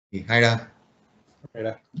ஹாய்டா.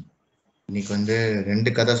 ஓகேடா. இன்னைக்கு வந்து 2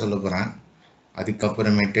 கதை சொல்ல போகிறேன்.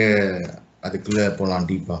 அதுக்கப்புறமேட்டு அதுக்குள்ளே போகலாம்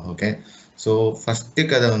டீப்பாக. ஓகே, ஸோ ஃபஸ்ட்டு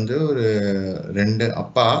கதை வந்து ஒரு 2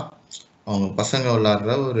 அப்பா அவங்க பசங்க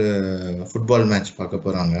விளாட்ற ஒரு ஃபுட்பால் மேட்ச் பார்க்க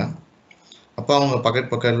போகிறாங்க. அப்போ அவங்க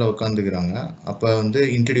பக்கத்தில் உட்காந்துக்கிறாங்க. அப்போ வந்து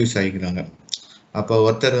இன்ட்ரடியூஸ் ஆகிக்கிறாங்க. அப்போ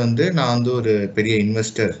ஒருத்தர் வந்து நான் வந்து ஒரு பெரிய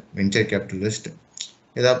இன்வெஸ்டர், வெஞ்சர் கேபிட்டலிஸ்ட்,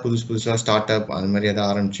 ஏதாவது புதுசாக ஸ்டார்ட் அப் அது மாதிரி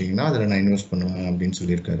எதாவது ஆரம்பிச்சிங்கன்னா அதில் நான் இன்வெஸ்ட் பண்ணுவேன் அப்படின்னு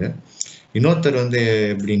சொல்லியிருக்காரு. இன்னொருத்தர் வந்து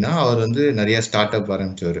எப்படின்னா, அவர் வந்து நிறைய ஸ்டார்ட் அப்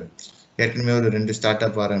ஆரம்பிச்சவர். ஏற்கனவே ஒரு 2 ஸ்டார்ட்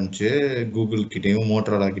அப் ஆரம்பிச்சு கூகுள் கிட்டேயும்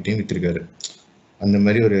மோட்டரோலா கிட்டேயும் விற்றுருக்காரு. அந்த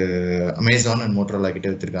மாதிரி ஒரு அமேசான் அண்ட் மோட்டரோலா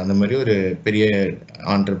கிட்டே விற்றுருக்காரு. அந்த மாதிரி ஒரு பெரிய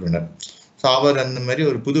ஆண்டர்பிரினர். ஸோ அவர் அந்த மாதிரி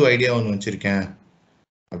ஒரு புது ஐடியா ஒன்று வச்சுருக்கேன்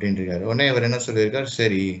அப்படின்ட்டுருக்காரு. உடனே இவர் என்ன சொல்லியிருக்காரு,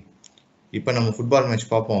 சரி இப்போ நம்ம ஃபுட்பால்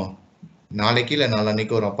மேட்ச் பார்ப்போம், நாளைக்கு இல்லை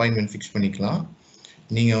நாளான்னைக்கு ஒரு அப்பாயின்மெண்ட் ஃபிக்ஸ் பண்ணிக்கலாம்,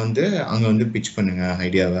 நீங்கள் வந்து அங்கே வந்து பிச் பண்ணுங்கள்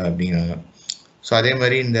ஐடியாவை அப்படிங்கிறாங்க. ஸோ அதே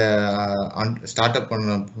மாதிரி இந்த ஸ்டார்ட் அப்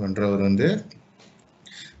பண்ணுறவர் வந்து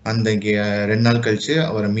அந்த 2 நாள் கழிச்சு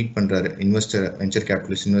அவரை மீட் பண்ணுறாரு. இன்வெஸ்டரை, வெஞ்சர்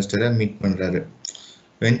கேபிட்டலிஸ்ட் இன்வெஸ்டரை மீட் பண்ணுறாரு.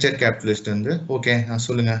 வெஞ்சர் கேபிட்டலிஸ்ட் வந்து ஓகே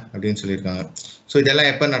சொல்லுங்க அப்படின்னு சொல்லியிருக்காங்க. ஸோ இதெல்லாம்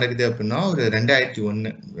எப்போ நடக்குது அப்படின்னா ஒரு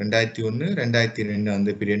 2001 2002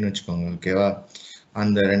 அந்த பீரியட்னு வச்சுக்கோங்க. ஓகேவா,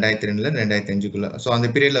 அந்த 2002 2005 ஸோ அந்த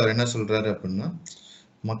பீரியட்ல அவர் என்ன சொல்றாரு அப்படின்னா,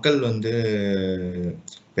 மக்கள் வந்து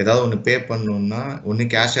ஏதாவது ஒன்று பே பண்ணணும்னா ஒன்று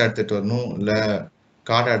கேஷாக எடுத்துகிட்டு வரணும், இல்லை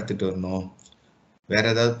கார்டை எடுத்துகிட்டு வரணும், வேற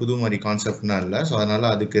ஏதாவது புது மாதிரி கான்செப்ட்னா இல்லை. ஸோ அதனால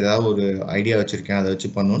அதுக்கு ஏதாவது ஒரு ஐடியா வச்சிருக்கேன், அதை வச்சு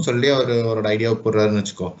பண்ணணும்னு சொல்லி அவரோட ஐடியாவை போடுறாருன்னு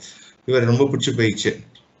வச்சுக்கோ. இவர் ரொம்ப பிடிச்சி போயிடுச்சு.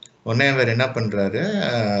 உடனே இவர் என்ன பண்ணுறாரு,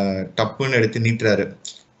 டப்புன்னு எடுத்து நீட்டுறாரு.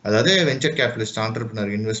 அதாவது வெஞ்சர் கேபிட்டலிஸ்ட்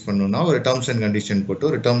ஆண்டர்பிரினர் இன்வெஸ்ட் பண்ணணும்னா ஒரு டேர்ம்ஸ் அண்ட் கண்டிஷன் போட்டு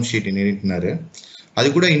ஒரு டேர்ம் ஷீட் நீட்டினாரு. அது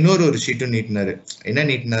கூட இன்னொரு ஷீட்டும் நீட்டினாரு. என்ன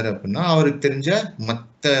நீட்டினாரு அப்படின்னா, அவருக்கு தெரிஞ்ச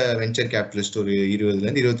மற்ற வெஞ்சர் கேபிட்டலிஸ்ட் ஒரு 20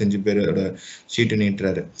 to 25 பேரோட ஷீட்டு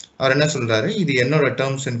நீட்டுறாரு. அவர் என்ன சொல்றாரு, இது என்னோட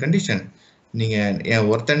டேர்ம்ஸ் அண்ட் கண்டிஷன், நீங்க என்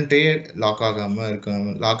ஒருத்தன்ட்டே லாக்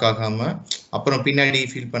ஆகாம அப்புறம் பின்னாடி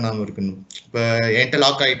ஃபீல் பண்ணாம இருக்கணும். இப்போ என்கிட்ட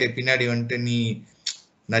லாக் ஆகிட்டு பின்னாடி வந்துட்டு நீ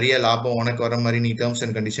நிறைய லாபம் உனக்கு வர மாதிரி நீ டேர்ம்ஸ்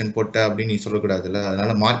அண்ட் கண்டிஷன் போட்ட அப்படின்னு நீ சொல்லக்கூடாதுல்ல.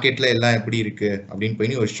 அதனால மார்க்கெட்ல எல்லாம் எப்படி இருக்கு அப்படின்னு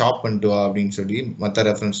போய் நீ ஒரு ஷாப் பண்ணிட்டு வா அப்படின்னு சொல்லி மற்ற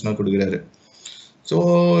ரெஃபரன்ஸ்லாம் கொடுக்குறாரு. ஸோ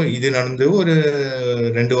இது நடந்து ஒரு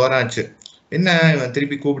 2 வாரம் ஆச்சு. என்ன இவன்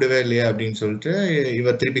திருப்பி கூப்பிடவே இல்லையா அப்படின்னு சொல்லிட்டு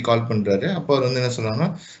இவர் திருப்பி கால் பண்றாரு. அப்போ அவர் வந்து என்ன சொல்றாங்கன்னா,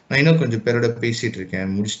 நான் இன்னும் கொஞ்சம் பேரோட பேசிட்டு இருக்கேன்,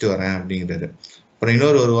 முடிச்சுட்டு வரேன் அப்படிங்கிறாரு. அப்புறம்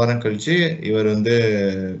இன்னொரு 1 வாரம் கழிச்சு இவர் வந்து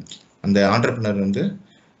அந்த ஆண்டர்பிரினர் வந்து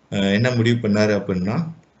என்ன முடிவு பண்ணாரு அப்படின்னா,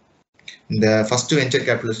 இந்த ஃபர்ஸ்ட் வெஞ்சர்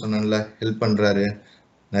கேபிட்டலிஸ்ட் சொன்னால ஹெல்ப் பண்றாரு,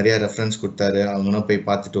 நிறைய ரெஃபரன்ஸ் கொடுத்தாரு, அவங்கன்னா போய்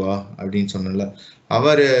பார்த்துட்டு வா அப்படின்னு சொன்னால,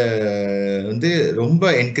 அவர் வந்து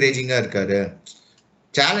ரொம்ப என்கரேஜிங்கா இருக்காரு,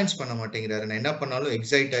 சேலஞ்ச் பண்ண மாட்டேங்கிறாரு. நான் என்ன பண்ணாலும்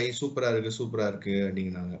எக்ஸைட் ஆகி சூப்பரா இருக்கு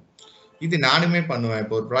அப்படிங்கிறாங்க. இது நானுமே பண்ணுவேன்.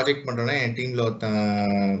 இப்போ ஒரு ப்ராஜெக்ட் பண்றேன்னா என் டீம்ல ஒருத்தன்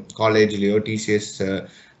காலேஜ்லயோ டிசிஎஸ்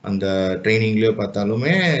அந்த ட்ரைனிங்லயோ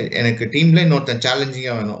பார்த்தாலுமே எனக்கு டீம்ல இன்னொருத்தன்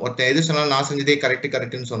சேலஞ்சிங்கா வேணும். ஒருத்தன் எது சொன்னாலும் நான் செஞ்சதே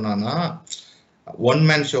கரெக்ட்னு சொன்னான்னா ஒன்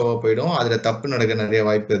மேன் ஷோவா போயிடும், அதுல தப்பு நடக்க நிறைய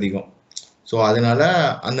வாய்ப்பு அதிகம். ஸோ அதனால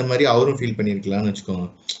அந்த மாதிரி அவரும் ஃபீல் பண்ணியிருக்கலாம்னு வச்சுக்கோங்க.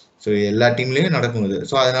 ஸோ எல்லா டீம்லயும் நடக்கும் இது.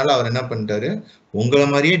 ஸோ அதனால அவர் என்ன பண்ணிட்டாரு, உங்களை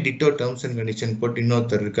மாதிரியே டிட்டோ டேர்ம்ஸ் அண்ட் கண்டிஷன் போட்டு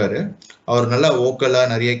இன்னொருத்தர் இருக்காரு, அவர் நல்லா ஓக்கலா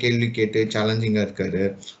நிறைய கேள்வி கேட்டு சேலஞ்சிங்கா இருக்காரு,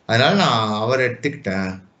 அதனால நான் அவரை எடுத்துக்கிட்டேன்,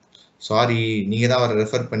 சாரி நீங்க தான் அவரை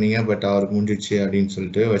ரெஃபர் பண்ணீங்க, பட் அவருக்கு முடிஞ்சிச்சு அப்படின்னு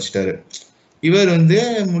சொல்லிட்டு வச்சுட்டாரு. இவர் வந்து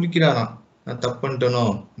முடிக்கிறாராம், நான் தப்பு பண்ணிட்டனோ,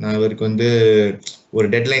 நான் இவருக்கு வந்து ஒரு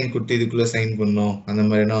டெட்லைன் கொடுத்து இதுக்குள்ள சைன் பண்ணணும், அந்த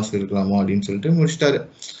மாதிரி என்ன சொல்லிருக்கலாமோ அப்படின்னு சொல்லிட்டு முடிச்சிட்டாரு.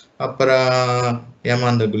 அப்புறம்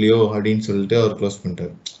ஏமாந்த குலியோ அப்படின்னு சொல்லிட்டு அவர் க்ளோஸ்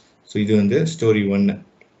பண்ணிட்டாரு. ஸோ இது வந்து ஸ்டோரி 1.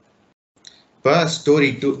 இப்போ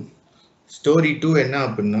ஸ்டோரி டூ என்ன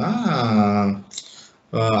அப்படின்னா,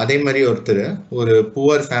 அதே மாதிரி ஒருத்தர் ஒரு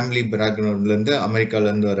புவர் ஃபேமிலி பேக்ரவுண்ட்லேருந்து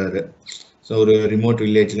அமெரிக்காலேருந்து வர்றாரு. ஸோ ஒரு ரிமோட்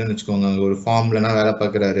வில்லேஜ்லன்னு வச்சுக்கோங்க, அங்கே ஒரு ஃபார்ம்லனா வேலை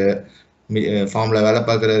பார்க்குறாரு. ஃபார்மில் வேலை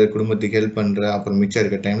பார்க்குறாரு, குடும்பத்துக்கு ஹெல்ப் பண்ணுற, அப்புறம் மிச்சம்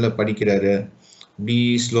இருக்க டைமில் படிக்கிறாரு. இப்படி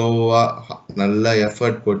ஸ்லோவாக நல்லா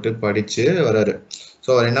எஃபர்ட் போட்டு படித்து வர்றாரு. ஸோ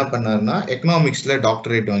அவர் என்ன பண்ணாருன்னா எக்கனாமிக்ஸில்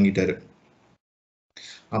டாக்டரேட் வாங்கிட்டாரு.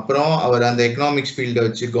 அப்புறம் அவர் அந்த எக்கனாமிக்ஸ் ஃபீல்டை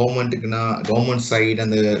வச்சு கவர்மெண்ட் சைடு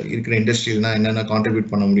அந்த இருக்கிற இண்டஸ்ட்ரியல்னா என்னென்ன கான்ட்ரிபியூட்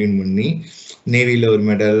பண்ண முடியும்னு பண்ணி நேவியில் ஒரு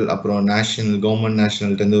மெடல், அப்புறம் கவர்மெண்ட்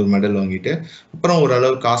நேஷனல்கிட்ட ஒரு மெடல் வாங்கிட்டு அப்புறம்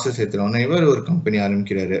ஓரளவு காசு சேர்த்துறோன்னா இவர் ஒரு கம்பெனி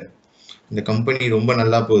ஆரம்பிக்கிறாரு. இந்த கம்பெனி ரொம்ப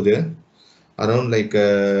நல்லா போகுது. அரௌண்ட் லைக்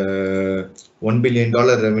 $1 billion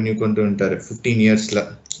ரெவென்யூ கொண்டு வந்துட்டாரு 15 yearsல.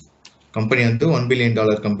 கம்பெனி வந்து $1 billion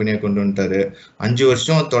கம்பெனியா கொண்டு வந்துட்டாரு. 5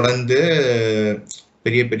 வருஷம் தொடர்ந்து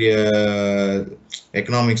பெரிய பெரிய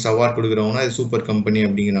எக்கனாமிக்ஸ் அவார்ட் கொடுக்குறவங்கன்னா இது சூப்பர் கம்பெனி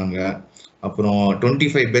அப்படிங்கிறாங்க. அப்புறம்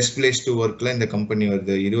 25 பெஸ்ட் பிளேஸ் டு ஒர்க்ல இந்த கம்பெனி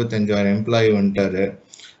வருது. 25,000 எம்ப்ளாயி வந்துட்டாரு.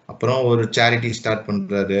 அப்புறம் ஒரு சேரிட்டி ஸ்டார்ட்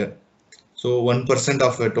பண்றாரு. So 1%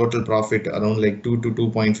 of total profit around like $2 to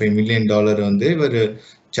 $2.5 million வந்து இவர்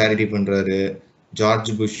சேரிட்டி பண்றாரு. ஜார்ஜ்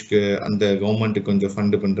புஷ்க்கு அந்த கவர்மெண்ட்டுக்கு கொஞ்சம்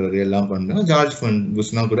ஃபண்டு பண்றாரு, எல்லாம் பண்ணா ஜார்ஜ்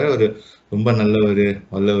புஷ்னா கூட ஒரு ரொம்ப நல்லவர்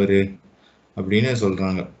வல்லவர் அப்படின்னு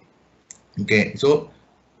சொல்றாங்க. ஓகே, ஸோ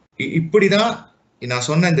இப்படிதான் நான்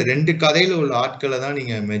சொன்ன இந்த 2 கதையில உள்ள ஆட்களை தான்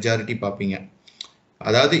நீங்க மெஜாரிட்டி பார்ப்பீங்க.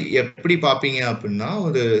 அதாவது எப்படி பார்ப்பீங்க அப்படின்னா,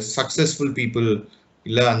 ஒரு சக்சஸ்ஃபுல் பீப்புள்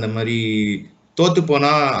இல்ல அந்த மாதிரி தோத்து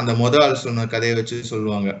போனா அந்த ஆள் சொன்ன கதையை வச்சு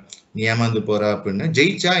சொல்லுவாங்க, நீ ஏமாந்து போற அப்படின்னு.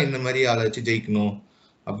 ஜெயிச்சா இந்த மாதிரி ஆளை வச்சு ஜெயிக்கணும்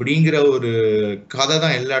அப்படிங்கிற ஒரு கதை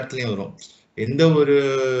தான் எல்லா இடத்துலயும் வரும். எந்த ஒரு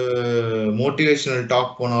மோட்டிவேஷனல்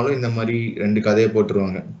டாக் போனாலும் இந்த மாதிரி 2 கதையை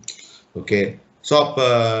போட்டுருவாங்க. ஓகே, ஸோ அப்போ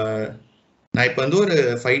நான் இப்போ வந்து ஒரு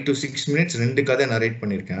 5 to 6 minutes 2 கதை நரேட்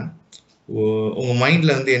பண்ணியிருக்கேன். உங்க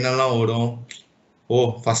மைண்ட்ல வந்து என்னெல்லாம் ஓடும்? ஓ,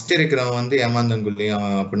 ஃபர்ஸ்ட் இருக்கிறவன் வந்து ஏமாந்தங்குள்ளி,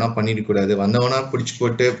 அவன் அப்படின்னா பண்ணிட கூடாது, வந்தவனா பிடிச்சி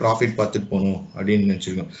போட்டு ப்ராஃபிட் பார்த்துட்டு போகணும் அப்படின்னு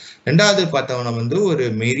நினைச்சிருக்கோம். 2வது பார்த்தவனை வந்து ஒரு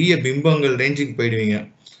மெரிய பிம்பங்கள் ரேஞ்சுக்கு போயிடுவீங்க.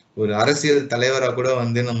 ஒரு அரசியல் தலைவராக கூட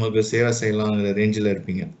வந்து நமக்கு சேவை செய்யலாங்கிற ரேஞ்சில்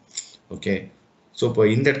இருப்பீங்க. ஓகே, ஸோ இப்போ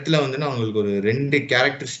இந்த இடத்துல வந்து நான் உங்களுக்கு ஒரு 2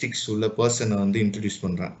 கேரக்டரிஸ்டிக்ஸ் உள்ள பர்சனை வந்து இன்ட்ரடியூஸ்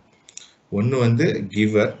பண்றேன். ஒன்று வந்து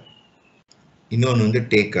கிவர், இன்னொன்று வந்து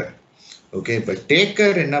டேக்கர். ஓகே, இப்போ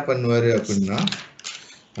டேக்கர் என்ன பண்ணுவார் அப்படின்னா,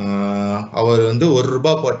 அவர் வந்து 1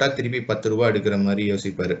 ரூபாய் போட்டா திருப்பி 10 ரூபாய் எடுக்கிற மாதிரி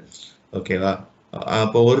யோசிப்பாரு. ஓகேவா?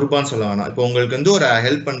 இப்போ 1 ரூபான்னு சொல்ல வேணாம், இப்போ உங்களுக்கு வந்து ஒரு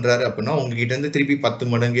ஹெல்ப் பண்றாரு அப்படின்னா உங்ககிட்ட இருந்து திருப்பி 10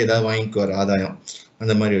 மடங்கு ஏதாவது வாங்கிக்குவார் ஆதாயம்,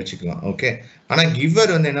 அந்த மாதிரி வச்சுக்கலாம். ஓகே, ஆனா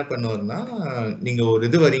கிவர் வந்து என்ன பண்ணுவாருன்னா, நீங்க ஒரு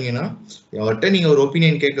இது வரீங்கன்னா அவர்கிட்ட நீங்க ஒரு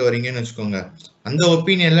ஒப்பீனியன் கேட்க வரீங்கன்னு வச்சுக்கோங்க, அந்த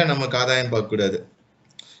ஒப்பீனியன்ல நமக்கு ஆதாயம் பார்க்க கூடாது.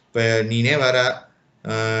 இப்ப நீனே வர,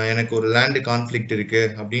 எனக்கு ஒரு லேண்டு கான்ஃபிளிக்ட் இருக்கு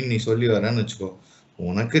அப்படின்னு நீ சொல்லி வரேன்னு வச்சுக்கோ,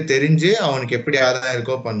 உனக்கு தெரிஞ்சு அவனுக்கு எப்படி ஆதாயம்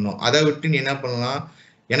இருக்கோ பண்ணணும். அதை விட்டு நீ என்ன பண்ணலாம்,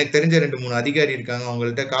 எனக்கு தெரிஞ்ச 2-3 அதிகாரி இருக்காங்க,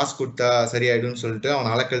 அவங்கள்ட்ட காசு கொடுத்தா சரியாயிடும்னு சொல்லிட்டு அவனை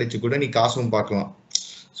அலக்கழிச்சு கூட நீ காசும் பார்க்கலாம்.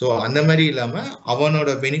 ஸோ அந்த மாதிரி இல்லாம அவனோட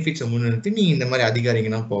பெனிஃபிட்ஸை முன்னிறுத்தி நீ இந்த மாதிரி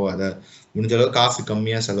அதிகாரிங்கன்னா போவாத, முடிஞ்ச அளவு காசு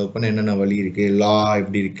கம்மியா செலவு பண்ண என்னென்ன வழி இருக்கு, லா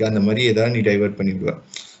எப்படி இருக்கு, அந்த மாதிரி ஏதாவது நீ டைவர்ட் பண்ணிடுவ.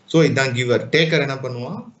 ஸோ இதுதான் கிவர். டேக்கர் என்ன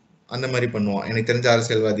பண்ணுவான், அந்த மாதிரி பண்ணுவான். எனக்கு தெரிஞ்ச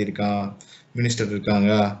அரசியல்வாதி இருக்கான், மினிஸ்டர்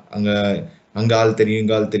இருக்காங்க, அங்க ஆள் தெரியும்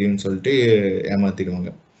இங்க ஆள் தெரியும்னு சொல்லிட்டு ஏமாத்திடுவாங்க.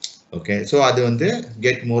 ஓகே, ஸோ அது வந்து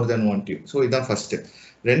get more then want you. So இதுதான் ஃபர்ஸ்ட்.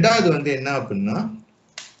 2வது வந்து என்ன அப்படின்னா,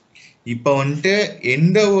 இப்ப வந்துட்டு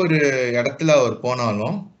எந்த ஒரு இடத்துல அவர்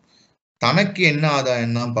போனாலும் தனக்கு என்ன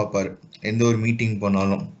ஆதாயம் தான் பார்ப்பாரு, எந்த ஒரு மீட்டிங்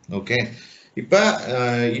போனாலும். ஓகே, இப்ப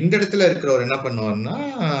இந்த இடத்துல இருக்கிறவர் என்ன பண்ணுவாருன்னா,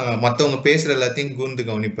 மற்றவங்க பேசுற எல்லாத்தையும் கூர்ந்து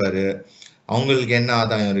கவனிப்பாரு. அவங்களுக்கு என்ன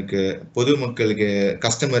ஆதாயம் இருக்கு, பொதுமக்களுக்கு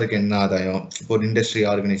கஸ்டமருக்கு என்ன ஆதாயம், இப்போ ஒரு இண்டஸ்ட்ரி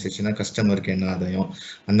ஆர்கனைசேஷனா கஸ்டமருக்கு என்ன ஆதாயம்,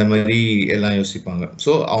 அந்த மாதிரி எல்லாம் யோசிப்பாங்க.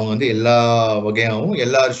 ஸோ அவங்க வந்து எல்லா வகையாகவும்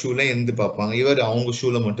எல்லார் ஷூலையும் இருந்து பார்ப்பாங்க. இவர் அவங்க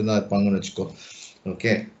ஷூல மட்டும்தான் இருப்பாங்கன்னு வச்சுக்கோ.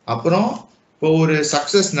 ஓகே, அப்புறம் இப்போ ஒரு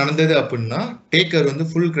சக்சஸ் நடந்தது அப்படின்னா டேக்கர் வந்து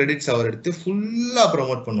ஃபுல் கிரெடிட்ஸ் அவர் எடுத்து ஃபுல்லா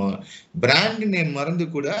ப்ரமோட் பண்ணுவாங்க. பிராண்ட் நேம் மறந்து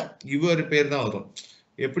கூட இவர் பேர் தான் வரும்.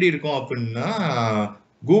 எப்படி இருக்கும் அப்படின்னா,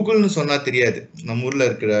 கூகுள்னு சொன்னா தெரியாது, நம்ம ஊர்ல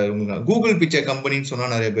இருக்கிற கூகுள் பிக்சர் கம்பெனின்னு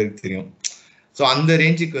சொன்னா நிறைய பேருக்கு தெரியும். ஸோ அந்த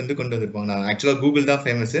ரேஞ்சுக்கு வந்து கொண்டு வந்திருப்பாங்க. நான் ஆக்சுவலாக கூகுள் தான்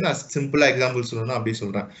ஃபேமஸ், நான் சிம்பிளா எக்ஸாம்பிள் சொல்லணும் அப்படி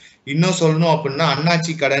சொல்றேன். இன்னும் சொல்லணும் அப்படின்னா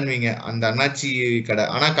அண்ணாச்சி கடைன்னுவீங்க, அந்த அண்ணாச்சி கடை,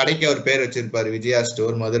 ஆனா கடைக்கு அவர் பேர் வச்சிருப்பாரு, விஜயா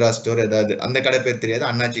ஸ்டோர், மதுரா ஸ்டோர், ஏதாவது. அந்த கடை பேர் தெரியாது,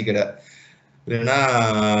 அண்ணாச்சி கடை. இல்லைன்னா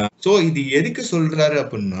ஸோ இது எதுக்கு சொல்றாரு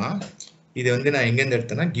அப்படின்னா, இது வந்து நான் எங்கேருந்து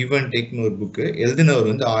எடுத்தேன்னா கிவ் அண்ட் டேக்னு ஒரு புக்கு எழுதினவர்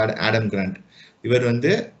வந்து ஆடம் கிராண்ட். இவர்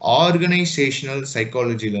வந்து ஆர்கனைசேஷனல்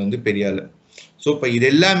சைக்காலஜில வந்து பெரிய ஆளு. ஸோ இப்போ இது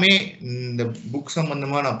எல்லாமே இந்த புக்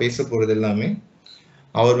சம்பந்தமா நான் பேச போறது எல்லாமே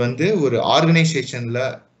அவர் வந்து ஒரு ஆர்கனைசேஷன்ல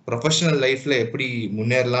ப்ரொஃபஷனல் லைஃப்ல எப்படி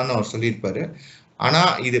முன்னேறலாம்னு அவர் சொல்லியிருப்பாரு. ஆனா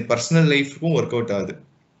இது பர்சனல் லைஃப்க்கும் ஒர்க் அவுட் ஆகுது.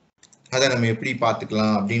 அதை நம்ம எப்படி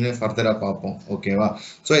பார்த்துக்கலாம் அப்படின்னு ஃபர்தரா பார்ப்போம். ஓகேவா?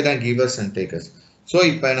 ஸோ இதான் கிவர்ஸ் அண்ட் டேக்கர்ஸ். ஸோ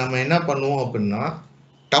இப்போ நம்ம என்ன பண்ணுவோம் அப்படின்னா,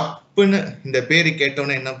 டப்புன்னு இந்த பேரு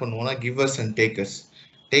கேட்டோன்னே என்ன பண்ணுவோம்னா கிவர்ஸ் அண்ட் டேக்கர்ஸ்.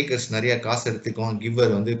 டேக்கர்ஸ் நிறைய காசு எடுத்துக்குவான்,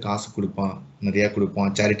 கிவர் வந்து காசு கொடுப்பான், நிறைய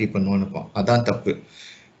கொடுப்பான், சேரிட்டி பண்ணுவான்னு இருப்பான். அதான் தப்பு.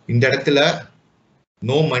 இந்த இடத்துல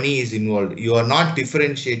no money is involved. You are not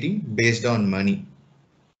differentiating based on money.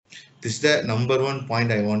 This is the number one point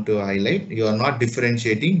I want to highlight. You are not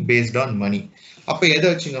differentiating based on money. அப்ப எதை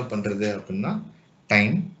வச்சுங்க பண்றது அப்படின்னா,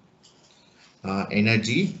 டைம்,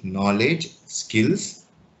 எனர்ஜி, நாலேஜ், ஸ்கில்ஸ்,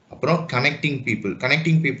 அப்புறம் connecting people.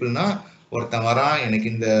 Connecting பீப்புள்னா, ஒருத்தன் வரான், எனக்கு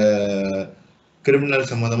இந்த கிரிமினல்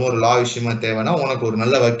சம்மந்தமா ஒரு லா விஷயமா தேவைன்னா உனக்கு ஒரு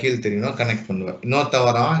நல்ல வக்கீல் தெரியும்னா கனெக்ட் பண்ணுவேன். இன்னொருத்தன்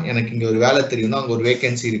வரான், எனக்கு இங்க ஒரு வேலை தெரியும்னா அங்க ஒரு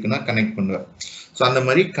வேகன்சி இருக்குன்னா கனெக்ட் பண்ணுவேன். ஸோ அந்த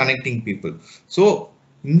மாதிரி கனெக்டிங் பீப்புள். ஸோ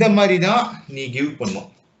இந்த மாதிரி தான் நீ கிவ் பண்ணும்.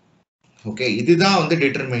 ஓகே, இதுதான் வந்து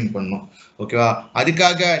டிட்டர்மைன் பண்ணும். ஓகேவா?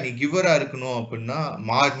 அதுக்காக நீ கிவரா இருக்கணும் அப்படின்னா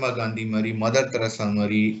மகாத்மா காந்தி மாதிரி, மதர் தெரசா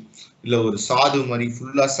மாதிரி, இல்லை ஒரு சாது மாதிரி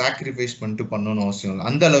ஃபுல்லா சாக்ரிஃபைஸ் பண்ணிட்டு பண்ணணும்னு அவசியம் இல்லை.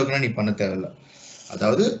 அந்த அளவுக்குலாம் நீ பண்ண தேவையில்லை.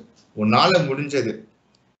 அதாவது உன்னால முடிஞ்சது,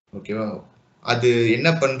 ஓகேவா, அது என்ன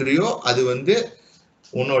பண்றியோ அது வந்து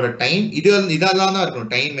உன்னோட டைம் இதெல்லாம் தான்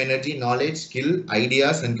இருக்கணும். Time, energy, knowledge, skill,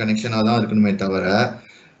 ideas and கனெக்ஷனா தான் இருக்கணுமே தவிர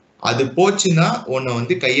அது போச்சுன்னா உன்னை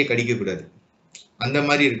வந்து கையை கடிக்க கூடாது. அந்த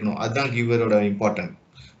மாதிரி இருக்கணும். அதுதான் கிவரோட இம்பார்ட்டன்ட்.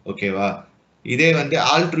 ஓகேவா? இதே வந்து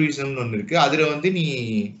ஆல்ட்ரூயிசம்னு ஒன்று இருக்கு. அதுல வந்து நீ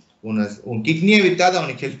உன் கிட்னியை வித்தாது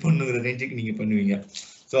அவனுக்கு ஹெல்ப் பண்ணுங்கிற ரேஞ்சுக்கு நீங்க பண்ணுவீங்க.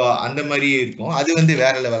 ஸோ அந்த மாதிரி இருக்கும். அது வந்து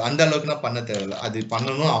வேற லெவல். அந்த அளவுக்குலாம் பண்ண தேவையில்ல. அது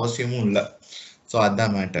பண்ணணும் அவசியமும் இல்லை. ஸோ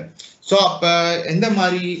அதுதான் மேட்டர். ஸோ அப்ப எந்த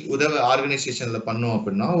மாதிரி ஆர்கனைசேஷன்ல பண்ணோம்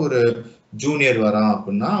அப்படின்னா, ஒரு ஜூனியர் வரான்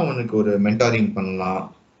அப்படின்னா அவனுக்கு ஒரு மென்டாரிங் பண்ணலாம்.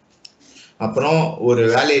 அப்புறம் ஒரு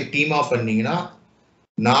வேலையை டீமா பண்ணீங்கன்னா,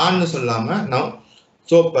 நான் சொல்லாம நான்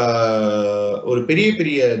ஸோ இப்போ ஒரு பெரிய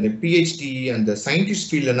பெரிய இந்த பிஹெச்டி அந்த சயின்டிஸ்ட்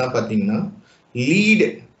ஃபீல்ட்லாம் பார்த்தீங்கன்னா, லீடு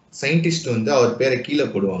சயின்டிஸ்ட் வந்து அவர் பேரை கீழே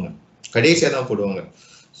போடுவாங்க, கடைசியாக தான் போடுவாங்க.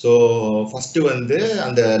 ஸோ ஃபர்ஸ்ட் வந்து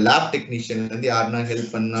அந்த லேப் டெக்னீஷியன் வந்து யாருன்னா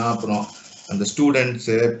ஹெல்ப் பண்ணா, அப்புறம் அந்த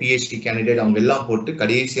ஸ்டூடெண்ட்ஸு, பிஹெச்டி கேண்டிடேட் அவங்க எல்லாம் போட்டு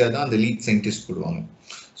கடைசியாக தான் அந்த லீட் சயின்டிஸ்ட் போடுவாங்க.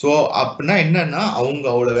 ஸோ அப்படின்னா என்னன்னா, அவங்க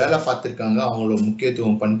அவ்வளோ வேலை பார்த்துருக்காங்க, அவங்களோட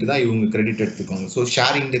முக்கியத்துவம் பண்ணிட்டு தான் இவங்க கிரெடிட் எடுத்துக்குவாங்க. So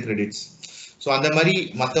sharing the credits. So அந்த மாதிரி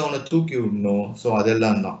மற்றவனை தூக்கி விடணும். ஸோ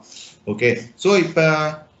அதெல்லாம் தான். ஓகே. ஸோ இப்போ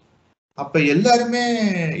அப்போ எல்லாருமே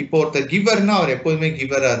இப்போ ஒருத்தர் கிவர்னா அவர் எப்போதுமே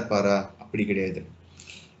கிவரா இருப்பாரா? அப்படி கிடையாது.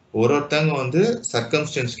 ஒருத்தவங்க வந்து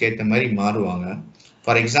சர்க்கம்ஸ்டன்ஸ்க்கு ஏற்ற மாதிரி மாறுவாங்க.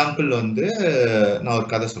 ஃபார் எக்ஸாம்பிள் வந்து நான் ஒரு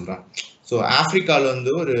கதை சொல்கிறேன். ஸோ ஆப்பிரிக்காவில்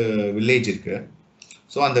வந்து ஒரு வில்லேஜ் இருக்கு.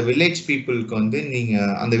 ஸோ அந்த வில்லேஜ் பீப்புளுக்கு வந்து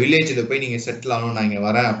நீங்கள் அந்த வில்லேஜில் போய் நீங்கள் செட்டில் ஆகணும், நான் இங்கே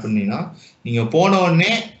வரேன் அப்படின்னா, நீங்கள் போன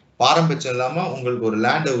உடனே பாரம்பரியம் இல்லாமல் உங்களுக்கு ஒரு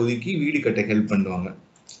லேண்டை ஒதுக்கி வீடு கட்ட ஹெல்ப் பண்ணுவாங்க.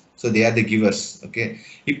 So they are the givers. Okay.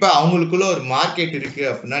 இப்போ அவங்களுக்குள்ள ஒரு மார்க்கெட் இருக்கு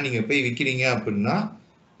அப்படின்னா, நீங்கள் போய் விற்கிறீங்க அப்படின்னா,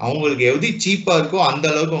 அவங்களுக்கு எது சீப்பாக இருக்கோ அந்த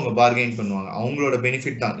அளவுக்கு அவங்க பார்கெயின் பண்ணுவாங்க. அவங்களோட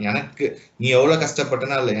பெனிஃபிட் தான். எனக்கு நீ எவ்வளோ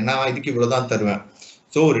கஷ்டப்பட்டனா இல்லை, ஏன்னா இதுக்கு இவ்வளோதான் தருவேன்.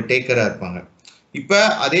 ஸோ ஒரு டேக்கராக இருப்பாங்க. இப்போ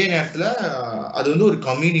அதே நேரத்தில் அது வந்து ஒரு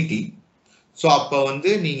கம்யூனிட்டி. ஸோ அப்போ வந்து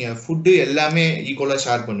நீங்கள் ஃபுட்டு எல்லாமே ஈக்குவலாக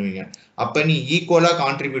ஷேர் பண்ணுவீங்க. அப்போ நீ ஈக்குவலாக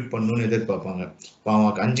கான்ட்ரிபியூட் பண்ணணும்னு எதிர்பார்ப்பாங்க. இப்போ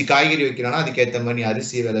அவன் 5 காய்கறி வைக்கிறான்னா அதுக்கேற்ற மாதிரி நீ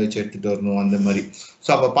அரிசியை விலை வச்சு எடுத்துகிட்டு வரணும், அந்த மாதிரி. ஸோ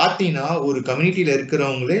அப்போ பார்த்தீங்கன்னா ஒரு கம்யூனிட்டியில்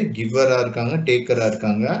இருக்கிறவங்களே கிவராக இருக்காங்க, டேக்கராக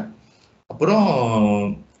இருக்காங்க. அப்புறம்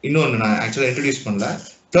இன்னொன்று நான் ஆக்சுவலாக இன்ட்ரடியூஸ் பண்ணல,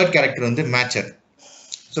 தேர்ட் கேரக்டர் வந்து மேட்சர்.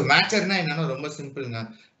 ஸோ மேட்சர்னா என்னன்னா ரொம்ப சிம்பிளுங்க.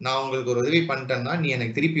 நான் உங்களுக்கு ஒரு உதவி பண்ணிட்டேன்னா நீ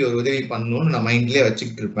எனக்கு திருப்பி ஒரு உதவி பண்ணணும்னு நான் மைண்ட்லேயே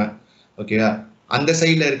வச்சுக்கிட்டு இருப்பேன். ஓகேவா? அந்த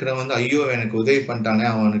சைடில் இருக்கிறவன் வந்து ஐயோ எனக்கு உதவி பண்ணிட்டானே,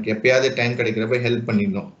 அவனுக்கு எப்பயாவது டைம் கிடைக்கிறப்ப ஹெல்ப்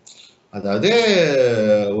பண்ணிடணும். அதாவது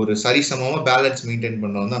ஒரு சரிசமமாக பேலன்ஸ் மெயின்டைன்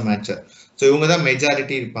பண்ணவங்க தான் மேட்சர். ஸோ இவங்க தான்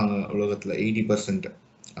மெஜாரிட்டி இருப்பாங்க உலகத்தில், 80%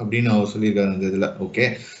 அப்படின்னு அவர் சொல்லியிருக்காரு அந்த இதில். ஓகே.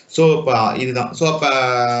 ஸோ இப்போ இதுதான். ஸோ அப்போ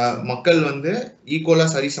மக்கள் வந்து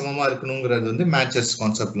ஈக்குவலாக சரிசமமாக இருக்கணுங்கிறது வந்து மேட்சர்ஸ்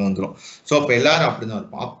கான்செப்டில் வந்துடும். ஸோ அப்போ எல்லாரும் அப்படி தான்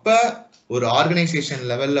இருப்போம். அப்போ ஒரு ஆர்கனைசேஷன்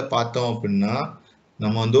லெவலில் பார்த்தோம் அப்படின்னா,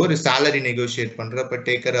 நம்ம வந்து ஒரு சேலரி நெகோஷியேட் பண்ணுறப்ப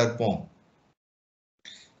டேக்கராக இருப்போம்.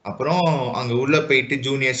 அப்புறம் அங்கே உள்ளே போயிட்டு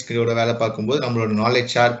ஜூனியர்ஸ்களோட வேலை பார்க்கும்போது நம்மளோட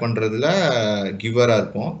நாலேஜ் ஷேர் பண்ணுறதுல கிவராக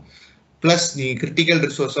இருப்போம். ப்ளஸ் நீ கிரிட்டிக்கல்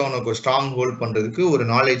ரிசோர்ஸாக உனக்கு ஒரு ஸ்ட்ராங் ஹோல்ட் பண்ணுறதுக்கு ஒரு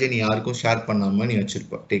நாலேஜை நீ யாருக்கும் ஷேர் பண்ணாமல் நீ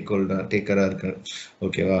வச்சுருப்ப, டேக்கராக இருக்க.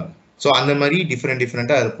 ஓகேவா? ஸோ அந்த மாதிரி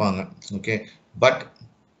டிஃப்ரெண்ட்டாக இருப்பாங்க. ஓகே. பட்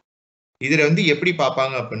இதில் வந்து எப்படி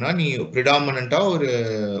பார்ப்பாங்க அப்படின்னா, நீ ப்ரிடாமினண்ட்டாக ஒரு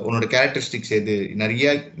உன்னோட கேரக்டரிஸ்டிக்ஸ் எது,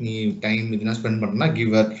 நிறைய நீ டைம் இதெல்லாம் ஸ்பெண்ட் பண்ணனா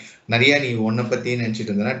கிவர், நிறைய நீ ஒன்றை பற்றி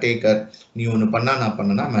நினச்சிட்டு இருந்தனா டேக்கர், நீ ஒன்று பண்ணா நான்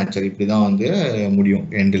பண்ணனா மேட்சர். இப்படி தான் வந்து முடியும்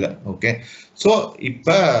எண்டில். ஓகே. ஸோ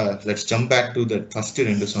இப்போ let's jump back to the first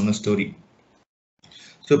 2 சொன்ன ஸ்டோரி.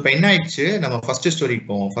 ஸோ இப்போ என்ன ஆயிடுச்சு, நம்ம ஃபர்ஸ்ட் ஸ்டோரிக்கு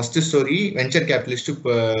போவோம். ஃபர்ஸ்ட் ஸ்டோரி வெஞ்சர் கேபிட்டலிஸ்ட்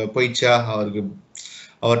போயிடுச்சா,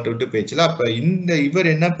 அவர்கிட்ட விட்டு போயிடுச்சுல. அப்போ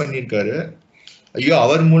இவர் என்ன பண்ணியிருக்காரு, ஐயோ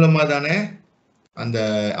அவர் மூலமா தானே அந்த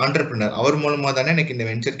ஆண்டர்பிரினர், அவர் மூலமா தானே எனக்கு இந்த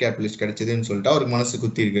வெஞ்சர் கேபிட்டலிஸ்ட் கிடைச்சதுன்னு சொல்லிட்டு அவருக்கு மனசு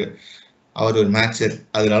குத்தி இருக்கு. அவர் ஒரு மேட்சர்,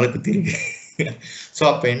 அதனால குத்தி இருக்கு. ஸோ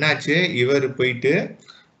அப்போ என்னாச்சு, இவர் போயிட்டு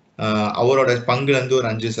அவரோட பங்குல இருந்து ஒரு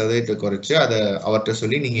 5% குறைச்சு அதை அவர்கிட்ட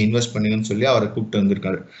சொல்லி நீங்க இன்வெஸ்ட் பண்ணுங்கன்னு சொல்லி அவரை கூப்பிட்டு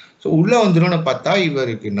வந்திருக்காரு. ஸோ உள்ள வந்துடும் பார்த்தா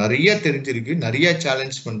இவருக்கு நிறைய தெரிஞ்சிருக்கு, நிறைய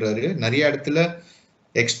சேலஞ்ச் பண்றாரு, நிறைய இடத்துல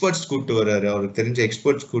எக்ஸ்பர்ட்ஸ் கூப்பிட்டு வர்றாரு, அவருக்கு தெரிஞ்ச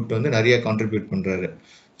எக்ஸ்பர்ட்ஸ் கூப்பிட்டு வந்து நிறைய கான்ட்ரிபியூட் பண்றாரு.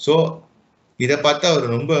 ஸோ இதை பார்த்து அவர்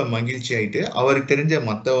ரொம்ப மகிழ்ச்சி ஆயிட்டு அவருக்கு தெரிஞ்ச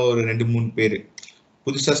மற்ற ஒரு 2-3 பேர்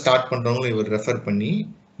புதுசாக ஸ்டார்ட் பண்றவங்களும் இவர் ரெஃபர் பண்ணி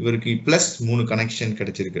இவருக்கு ப்ளஸ் 3 கனெக்ஷன்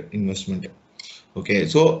கிடைச்சிருக்கு இன்வெஸ்ட்மெண்ட். ஓகே.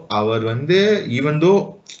 ஸோ அவர் வந்து ஈவன்தோ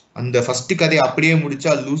அந்த ஃபர்ஸ்ட் கதையை அப்படியே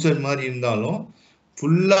முடிச்சா லூசர் மாதிரி இருந்தாலும்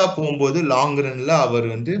ஃபுல்லா போகும்போது லாங் ரன்ல அவர்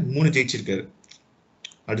வந்து 3 ஜெயிச்சிருக்காரு.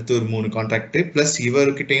 அடுத்து ஒரு 3 கான்ட்ராக்ட் பிளஸ்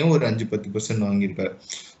இவர்கிட்டையும் ஒரு 5-10% வாங்கியிருக்காரு.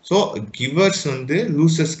 ஸோ கிவர்ஸ் வந்து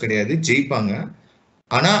லூசர்ஸ் கிடையாது, ஜெயிப்பாங்க.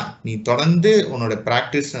 ஆனா நீ தொடர்ந்து உன்னோட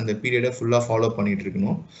ப்ராக்டிஸ் அந்த பீரியடை ஃபுல்லா ஃபாலோ பண்ணிட்டு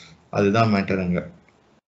இருக்கணும். அதுதான் மேட்டர் அங்க.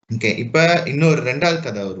 ஓகே. இப்ப இன்னொரு 2வது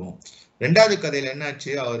கதை வருவோம். 2வது கதையில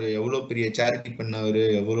என்னாச்சு, அவர் எவ்வளவு பெரிய சேரிட்டி பண்ணவர்,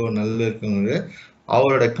 எவ்வளவு நல்ல இருக்கவர்,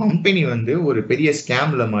 அவரோட கம்பெனி வந்து ஒரு பெரிய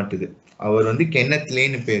ஸ்கேம்ல மாட்டுது. அவர் வந்து கென்னத்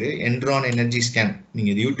லேன்னு பேரு. என்ட்ரான் எனர்ஜி ஸ்கேம். நீங்க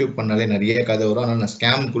இது யூடியூப் பண்ணாலே நிறைய கதை வரும். ஆனால் நான்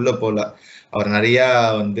ஸ்கேமுக்குள்ள போல. அவர் நிறைய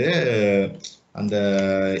வந்து அந்த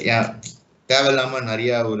தேவையில்லாம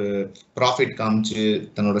நிறைய ஒரு ப்ராஃபிட் காமிச்சு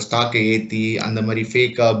தன்னோட ஸ்டாக்கை ஏத்தி அந்த மாதிரி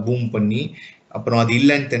ஃபேக்கா பூம் பண்ணி அப்புறம் அது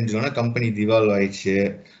இல்லைன்னு தெரிஞ்சோன்னா கம்பெனி திவால்வ் ஆயிடுச்சு.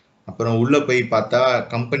 அப்புறம் உள்ள போய் பார்த்தா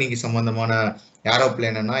கம்பெனிக்கு சம்பந்தமான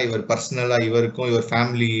ஏரோப்ளேனா இவர் பர்சனலா இவருக்கும் இவர்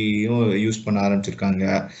ஃபேமிலியும் யூஸ் பண்ண ஆரம்பிச்சிருக்காங்க.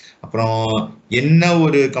 அப்புறம் என்ன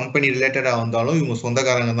ஒரு கம்பெனி ரிலேட்டடா வந்தாலும் இவங்க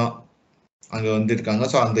சொந்தக்காரங்க தான் அங்க வந்திருக்காங்க.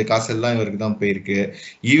 ஸோ அந்த காசெல்லாம் இவருக்கு தான் போயிருக்கு.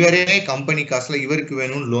 இவரே கம்பெனி காசுல இவருக்கு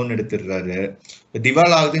வேணும்னு லோன் எடுத்துடுறாரு.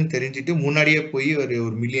 திவால் ஆகுதுன்னு தெரிஞ்சுட்டு முன்னாடியே போய்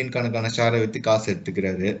ஒரு மில்லியன் கணக்கான ஷேரை வித்து காசு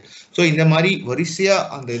எடுத்துக்கிறாரு. ஸோ இந்த மாதிரி வரிசையா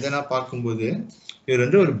அந்த இதெல்லாம் பார்க்கும்போது இவர்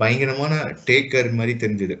வந்து ஒரு பயங்கரமான டேக்கர் மாதிரி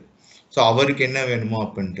தெரிஞ்சுது. ஸோ அவருக்கு என்ன வேணுமோ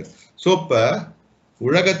அப்படின்ட்டு. ஸோ இப்போ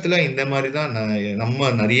உலகத்துல இந்த மாதிரி தான் நம்ம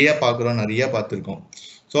நிறைய பார்க்குறோம், நிறைய பார்த்துருக்கோம்.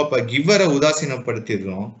 ஸோ அப்போ கிவரை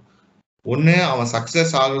உதாசீனப்படுத்திடுறோம். ஒன்று அவன்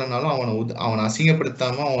சக்சஸ் ஆகலைனாலும் அவனை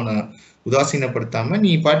அசிங்கப்படுத்தாம அவனை உதாசீனப்படுத்தாம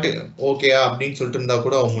நீ பாட்டு ஓகேயா அப்படின்னு சொல்லிட்டு இருந்தா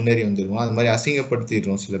கூட அவன் முன்னேறி வந்துடுவான். அது மாதிரி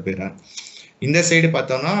அசிங்கப்படுத்திடுறோம் சில பேரை. இந்த சைடு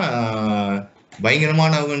பார்த்தோம்னா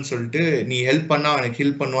பயங்கரமானவங்கன்னு சொல்லிட்டு நீ ஹெல்ப் பண்ணா அவனுக்கு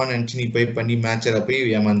ஹெல்ப் பண்ணுவான்னு நினச்சி நீ போய் பண்ணி மேட்சரை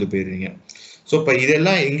போய் ஏமாந்து போயிடுறீங்க. ஸோ இப்போ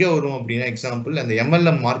இதெல்லாம் எங்கே வரும் அப்படின்னா எக்ஸாம்பிள் அந்த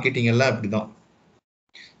எம்எல்எம் மார்க்கெட்டிங் எல்லாம் இப்படிதான்.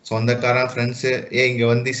 சொந்தக்காரன் ஃப்ரெண்ட்ஸு இங்கே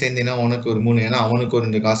வந்து சேர்ந்தீங்கன்னா உனக்கு ஒரு 3 ஏன்னா அவனுக்கு ஒரு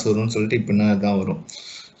 2 காசு வரும்னு சொல்லிட்டு இப்படின்னா தான் வரும்.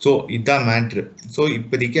 ஸோ இதுதான் மேட்ரு. ஸோ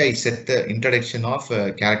இப்போதைக்கு ஐ set the introduction of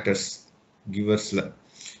characters கிவர்ஸில்.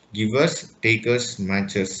 Givers, takers,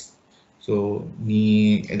 மேட்சர்ஸ். So நீ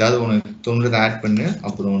ஏதாவது உனக்கு தோன்றதை ஆட் பண்ணு,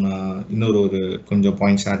 அப்புறம் நான் இன்னொரு கொஞ்சம்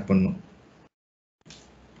பாயிண்ட்ஸ் ஆட் பண்ணும்.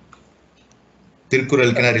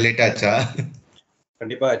 திருக்குறளுக்கு ரிலேட் ஆச்சா?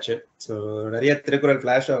 கண்டிப்பா ஆச்சு. ஸோ நிறைய திருக்குறள்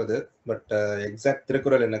ஃபிளாஷ் ஆகுது, பட் எக்ஸாக்ட்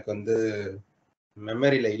திருக்குறள் எனக்கு வந்து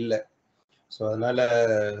மெமரியில இல்லை. ஸோ அதனால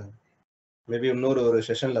மேபி இன்னொரு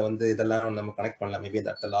செஷன்ல வந்து இதெல்லாம் நம்ம கனெக்ட் பண்ணலாம். Maybe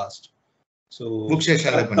that the last. So book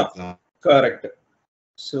செஷன்ல பண்ணலாம். கரெக்ட்.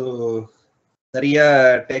 ஸோ நிறைய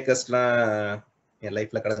டேக்கர்ஸ்லாம் என்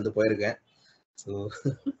லைஃப்ல கடந்து போயிருக்கேன். ஸோ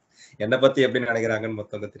என்னை பத்தி எப்படி நினைக்கிறாங்கன்னு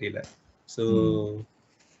மொத்தம் தெரியல. So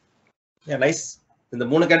nice. இந்த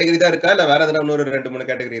 3 கேட்டகரி தான் இருக்கா இல்ல வேற எதனா இன்னொரு 2-3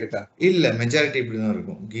 கேட்டகரி இருக்கா? இல்ல, மெஜாரிட்டி இப்படிதான்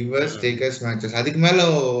இருக்கும். Givers, takers, மேட்சர்ஸ். அதுக்கு மேல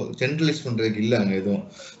ஜெனரலைஸ் பண்றதுக்கு இல்ல அங்க எதுவும்.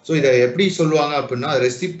 ஸோ இதை எப்படி சொல்லுவாங்க அப்படின்னா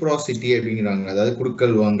ரெசிப்ரோசிட்டி அப்படிங்கிறாங்க. அதாவது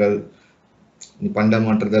குடுக்கல் வாங்கல், பண்ட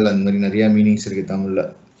மாற்றுதல், அந்த மாதிரி நிறைய மீனிங்ஸ் இருக்கு தமிழ்ல.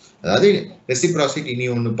 அதாவது ரெசிப்ரோசிட்டி, நீ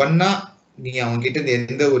ஒண்ணு பண்ணா நீ அவன் கிட்ட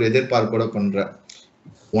எந்த ஒரு எதிர்பார்ப்போட பண்ற,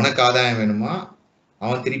 உனக்கு ஆதாயம் வேணுமா,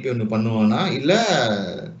 அவன் திருப்பி ஒண்ணு பண்ணுவானா, இல்ல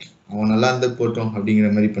அவன் நல்லா இருந்து போட்டோம் அப்படிங்கிற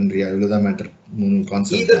மாதிரி பண்றியா, இவ்வளவுதான் மேட்டர். 3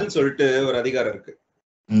 கான்செப்ட் சொல்லிட்டு ஒரு அதிகாரம் இருக்கு.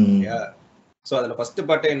 சோ அதுல ஃபர்ஸ்ட்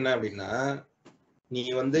பார்ட் என்ன அப்படின்னா, நீ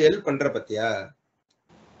வந்து ஹெல்ப் பண்ற பத்தியா,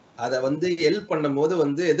 அத வந்து ஹெல்ப் பண்ணும்போது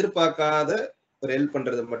வந்து எதிர்பார்க்காத ஒரு ஹெல்ப்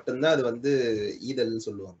பண்றது மட்டும்தான் அது வந்து ஈதல்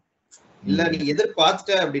சொல்லுவாங்க. இல்ல நீ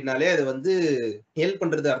எதிர்பார்த்துட்ட அப்படின்னாலே அது வந்து ஹெல்ப்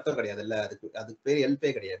பண்றது அர்த்தம் கிடையாது. இல்ல அதுக்கு பேர்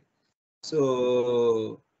ஹெல்ப்பே கிடையாது. ஸோ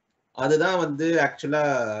அதுதான் வந்து ஆக்சுவலா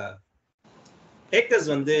டேக்கர்ஸ்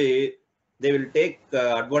வந்து they will take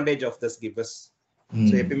advantage of this givers.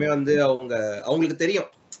 So எப்பயுமே வந்து அவங்களுக்கு தெரியும்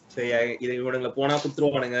இது இவனுங்களை போனா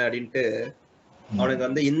குத்துருவானுங்க அப்படின்ட்டு அவனுக்கு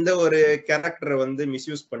வந்து இந்த ஒரு கேரக்டரை வந்து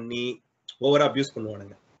மிஸ்யூஸ் பண்ணி ஓவரா அபியூஸ்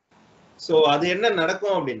பண்ணுவானுங்க. ஸோ அது என்ன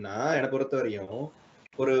நடக்கும் அப்படின்னா, என்னை பொறுத்த வரையும்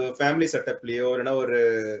ஒரு ஃபேமிலி செட்டப்லயோ இல்லைன்னா ஒரு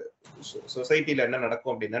சொசைட்டில என்ன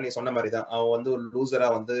நடக்கும் அப்படின்னா, நீ சொன்ன மாதிரி தான் அவன் வந்து ஒரு லூசரா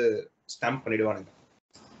வந்து ஸ்டாம்ப் பண்ணிடுவானுங்க.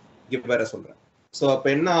 கிவரை சொல்றேன். ஸோ அப்ப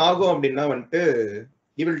என்ன ஆகும் அப்படின்னா வந்துட்டு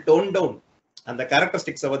he will tone down அந்த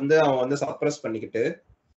கேரக்டரிஸ்டிக்ஸை வந்து அவன் வந்து சப்ரஸ் பண்ணிக்கிட்டு,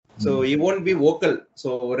 so he won't be vocal. So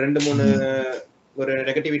ஒரு 2-3 ஒரு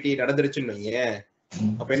நெகட்டிவிட்டி நடந்துருச்சுன்னு வையேன்,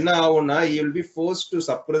 அப்ப என்ன ஆகும்னா he will be forced to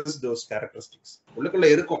suppress those characteristics. உள்ளுக்குள்ள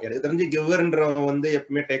இருக்கும். எனக்கு தெரிஞ்சு கிவர்ன்றவன் வந்து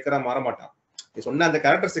எப்பவுமே டேக்கரா மாற மாட்டான். நீ சொன்ன அந்த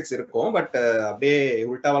கேரக்டரிஸ்டிக்ஸ் இருக்கும், பட் அப்படியே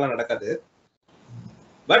உல்டாவெல்லாம் நடக்காது.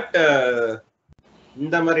 பட்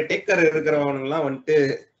இந்த மாதிரி டேக்கர் இருக்கிறவனுங்கலாம் வந்துட்டு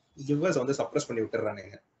கிவர்ஸ் வந்து சப்ரஸ் பண்ணி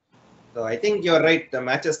விட்டுறானுங்க. So I think you are right. The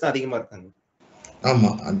matches தான் அதிகமா இருக்காங்க. ஆமா,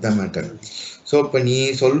 அதான் மேட்டர். ஸோ இப்போ நீ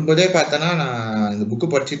சொல்லும்போதே பார்த்தனா, நான் இந்த புக்கு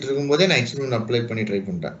படிச்சுட்டு இருக்கும்போதே நான் எக்ஸ்பெரிமெண்ட் அப்ளை பண்ணி ட்ரை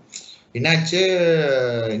பண்ணிட்டேன். என்னாச்சு,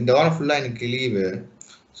 இந்த வாரம் ஃபுல்லாக எனக்கு லீவு.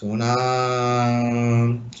 ஸோ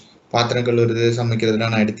நான் பாத்திரம் கழுவுறது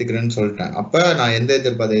சமைக்கிறதுலாம் நான் எடுத்துக்கிறேன்னு சொல்லிட்டேன். அப்போ நான் எந்த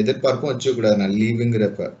எதிர்பார்ப்பும் வச்சுக்கூடாது. நான்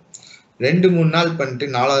லீவுங்கிறப்ப 2-3 நாள் பண்ணிட்டு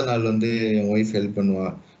 4வது நாள் வந்து என் ஒய்ஃப் ஹெல்ப் பண்ணுவா.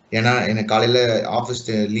 ஏன்னா எனக்கு காலையில் ஆஃபீஸ்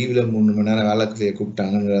லீவில் 3 மணி நேரம் வேலை செய்ய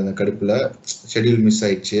கூப்பிட்டாங்கிற அந்த கடுப்பில் ஷெடியூல் மிஸ்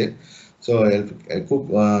ஆயிடுச்சு. ஸோ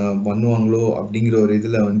பண்ணுவாங்களோ அப்படிங்கிற ஒரு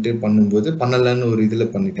இதில் வந்துட்டு பண்ணும்போது பண்ணலைன்னு ஒரு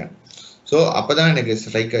இதில் பண்ணிட்டேன். ஸோ அப்போ தான் எனக்கு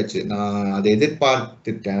ஸ்ட்ரைக் ஆச்சு. நான் அதை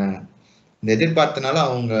எதிர்பார்த்துட்டேன். இந்த எதிர்பார்த்தனால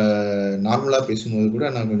அவங்க நார்மலாக பேசும்போது கூட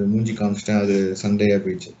நான் கொஞ்சம் மூஞ்சி காமிச்சிட்டேன். அது சண்டையாக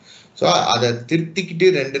போயிடுச்சு. ஸோ அதை திருத்திக்கிட்டு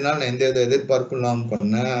 2 நாள் எந்த வித எதிர்பார்ப்பும் இல்லாமல்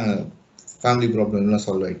பண்ண ஃபேமிலி ப்ராப்ளம்லாம்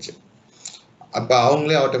சால்வ் ஆயிடுச்சு. அப்போ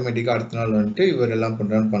அவங்களே ஆட்டோமேட்டிக்காக அடுத்த நாள் வந்துட்டு இவர் எல்லாம்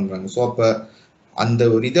பண்ணுறாங்க. ஸோ அப்போ அந்த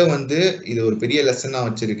ஒரு இதை வந்து இது ஒரு பெரிய லெசனாக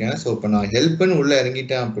வச்சிருக்கேன். ஸோ இப்போ நான் ஹெல்ப்னு உள்ள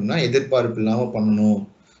இறங்கிட்டேன் அப்படின்னா எதிர்பார்ப்பு இல்லாமல் பண்ணணும்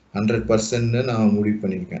 100% நான் முடிவு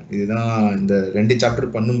பண்ணியிருக்கேன். இதுதான் இந்த 2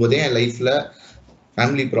 சாப்டர் பண்ணும்போதே என் லைஃப்ல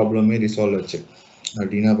ஃபேமிலி ப்ராப்ளமே ரிசால்வ் ஆச்சு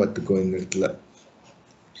அப்படின்னா பார்த்துக்கோ இந்த இடத்துல.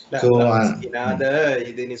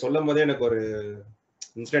 இது நீ சொல்லும் போதே எனக்கு ஒரு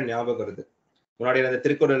இன்சிடென்ட் ஞாபகம் வருது. முன்னாடி அந்த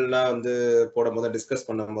திருக்குறள்லாம் வந்து போடும் போது டிஸ்கஸ்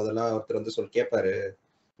பண்ணும் போதெல்லாம் ஒருத்தர் வந்து கேட்பாரு,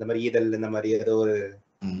 இந்த மாதிரி ஈதல் இந்த மாதிரி ஏதோ ஒரு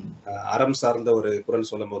அறம் சார்ந்த ஒரு குரல்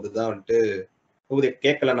சொல்லும் போதுதான் வந்துட்டு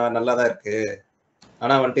கேட்கலண்ணா நல்லாதான் இருக்கு,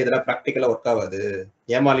 ஆனா வந்துட்டு இதெல்லாம் ப்ராக்டிக்கலா ஒர்க் ஆகாது,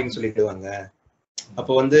 ஏமாலின்னு சொல்லிடுவாங்க.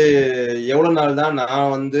 அப்போ வந்து எவ்வளவு நாள் தான்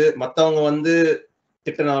நான் வந்து மத்தவங்க வந்து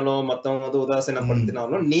திட்டினாலும் மத்தவங்க வந்து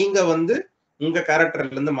உதாசீனப்படுத்தினாலும் நீங்க வந்து உங்க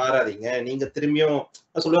கேரக்டர்ல இருந்து மாறாதீங்க, நீங்க திரும்பியும்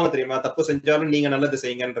சொல்லுவாங்க தெரியுமா, தப்பு செஞ்சாலும் நீங்க நல்லது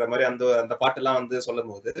செய்யுங்கன்ற மாதிரி அந்த பாட்டு எல்லாம் வந்து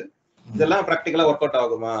சொல்லும் போது இதெல்லாம் ப்ராக்டிக்கலா ஒர்க் அவுட்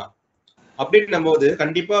ஆகுமா அப்படின்னும் போது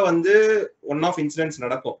கண்டிப்பா வந்து ஒன் ஆஃப் இன்சிடென்ட்ஸ்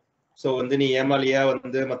நடக்கும். ஸோ வந்து நீ ஏமாலியா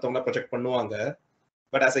வந்து மத்தவங்க ப்ரொஜெக்ட் பண்ணுவாங்க.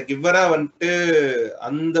 பட் ஆஸ் எ கிவரா வந்துட்டு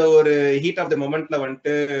அந்த ஒரு ஹீட் ஆஃப் த மொமெண்ட்ல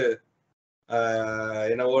வந்துட்டு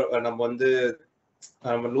என்னவோ நம்ம வந்து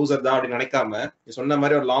நம்ம லூசர் தான் அப்படின்னு நினைக்காம நீ சொன்ன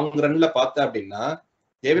மாதிரி ஒரு லாங் ரன்ல பார்த்த அப்படின்னா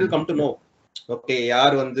they will come to know okay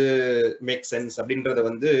யார் வந்து மேக் சென்ஸ் அப்படின்றத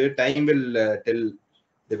வந்து time will tell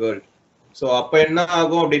the world. So அப்ப என்ன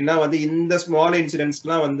ஆகும் அப்படின்னா வந்து இந்த ஸ்மால்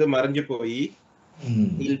இன்சிடென்ட்ஸ்லாம் வந்து மறைஞ்சு போய்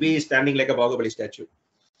he'll be standing like a Baahubali statue.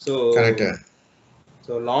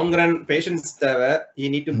 So long run patience தேவை. You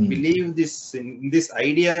need to believe this in this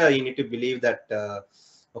idea. You need to believe that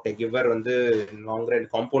okay giver வந்து long run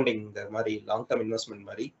compounding இந்த மாதிரி long term investment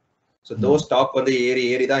மாதிரி. So those stock வந்து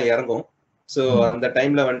ஏறி தான் இறங்கும். So அந்த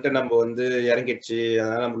டைம்ல வந்துட்டு நம்ம வந்து இறங்கிடுச்சு,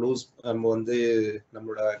 அதனால நம்ம வந்து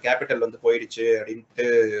நம்மளோட கேபிட்டல் வந்து போயிடுச்சு அப்படின்ட்டு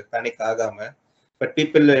பேனிக் ஆகாம, பட்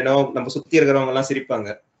பீப்புள் ஏன்னோ நம்ம சுத்தி இருக்கிறவங்க எல்லாம் சிரிப்பாங்க,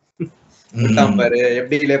 விட்டான் பாரு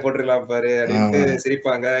எப்படிலே போட்டுருக்கலாம் பாரு அப்படின்ட்டு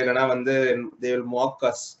சிரிப்பாங்க, இல்லைன்னா வந்து they will mock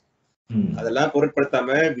us. அதெல்லாம்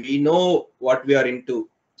பொருட்படுத்தாம we know what we are into,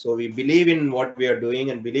 so we believe in what we are doing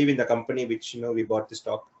and believe in the company which we bought the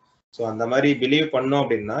stock. So அந்த மாதிரி பிலீவ் பண்ணோம்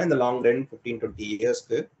அப்படின்னா இந்த லாங் ரன் 15-20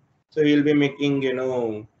 இயர்ஸ்க்கு so we will be making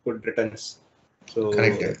good returns. So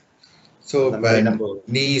correct. So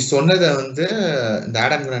நீ சொன்னதை வந்து இந்த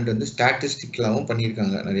ஆடம் கிராண்ட் வந்து ஸ்டாட்டிஸ்டிக்லாவும்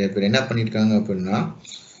பண்ணியிருக்காங்க. நிறைய பேர் என்ன பண்ணியிருக்காங்க அப்படின்னா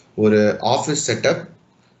ஒரு ஆஃபீஸ் செட்டப்,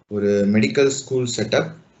 ஒரு மெடிக்கல் ஸ்கூல் செட்டப்,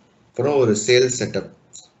 அப்புறம் ஒரு சேல்ஸ் செட்டப்.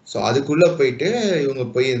 ஸோ அதுக்குள்ளே போயிட்டு இவங்க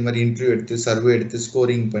போய் இது மாதிரி இன்டர்வியூ எடுத்து சர்வே எடுத்து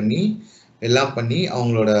ஸ்கோரிங் பண்ணி எல்லாம் பண்ணி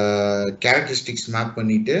அவங்களோட கேரக்டரிஸ்டிக்ஸ் மேப்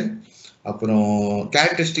பண்ணிட்டு அப்புறம்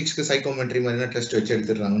கேரக்டரிஸ்டிக்ஸ்க்கு சைக்கோமெட்ரி மாதிரினா டெஸ்ட் வச்சு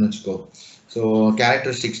எடுத்துடுறாங்கன்னு வச்சுக்கோ. ஸோ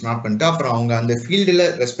கேரக்டரிஸ்டிக்ஸ் மேப் பண்ணிட்டு அப்புறம் அவங்க அந்த ஃபீல்டில்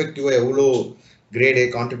ரெஸ்பெக்டிவாக எவ்வளோ கிரேடே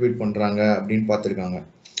கான்ட்ரிபியூட் பண்ணுறாங்க அப்படின்னு பார்த்துருக்காங்க.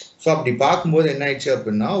 ஸோ அப்படி பார்க்கும்போது என்ன ஆயிடுச்சு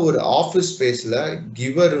அப்படின்னா ஒரு ஆஃபீஸ் ஸ்பேஸில்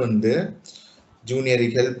கிவர் வந்து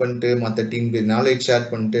ஜூனியருக்கு ஹெல்ப் பண்ணிட்டு மற்ற டீமுக்கு நாலேஜ் ஷேர்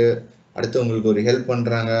பண்ணிட்டு அடுத்தவங்களுக்கு ஒரு ஹெல்ப்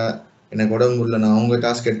பண்ணுறாங்க, எனக்கு உடம்பு முடியல நான் அவங்க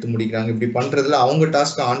டாஸ்க் எடுத்து முடிக்கிறாங்க. இப்படி பண்ணுறதுல அவங்க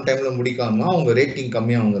டாஸ்க் ஆன் டைமில் முடிக்காம அவங்க ரேட்டிங்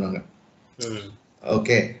கம்மியாக வாங்குறாங்க.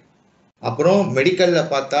 ஓகே, அப்புறம் மெடிக்கல்ல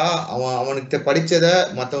பார்த்தா அவனுக்கு படிச்சதை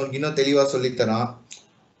மற்றவனுக்கு இன்னும் தெளிவாக சொல்லித்தரான்.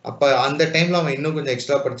 அப்போ அந்த டைம்ல அவன் இன்னும் கொஞ்சம்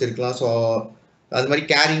எக்ஸ்ட்ரா படிச்சிருக்கலாம். ஸோ அது மாதிரி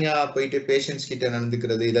கேரிங்கா போயிட்டு பேஷண்ட்ஸ் கிட்ட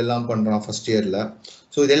நடந்துக்கிறது இதெல்லாம் பண்றான் ஃபர்ஸ்ட் இயர்ல.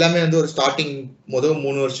 ஸோ இது எல்லாமே வந்து ஒரு ஸ்டார்டிங் முதல்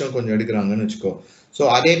 3 வருஷம் கொஞ்சம் எடுக்கிறாங்கன்னு வச்சுக்கோ. ஸோ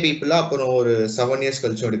அதே பீப்புளா அப்புறம் ஒரு 7 இயர்ஸ்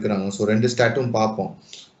கழிச்சும் எடுக்கிறாங்க. ஸோ 2 ஸ்டாட்டும் பார்ப்போம்.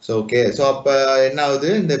 ஸோ ஓகே, ஸோ அப்போ என்ன ஆகுது,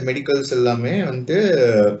 இந்த மெடிக்கல்ஸ் எல்லாமே வந்து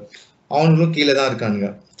அவங்களும் கீழே தான் இருக்கானுங்க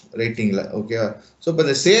ரேட்டிங்ல. ஓகேவா? ஸோ இப்போ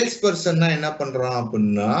இந்த சேல்ஸ் பர்சன்னா என்ன பண்றான்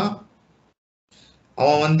அப்படின்னா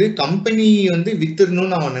அவன் வந்து கம்பெனி வந்து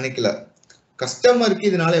வித்துடணும்னு அவன் நினைக்கல, கஸ்டமருக்கு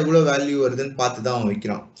இதனால எவ்வளவு வேல்யூ வருதுன்னு பார்த்து தான் அவன்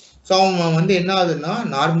விற்கிறான். ஸோ அவன் வந்து என்ன ஆகுதுன்னா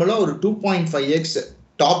நார்மலா ஒரு 2.5x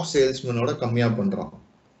டாப் சேல்ஸ்மேனோட கம்மியா பண்றான்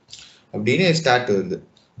அப்படின்னு ஸ்டார்ட் வருது.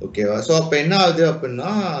 ஓகேவா? ஸோ அப்போ என்ன ஆகுது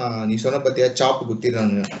அப்படின்னா நீ சொன்ன பத்தியா சாப்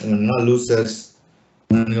குத்திடுறாங்க, லூசர்ஸ்,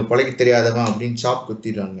 நீங்க பழகி தெரியாதவன் அப்படின்னு சாப்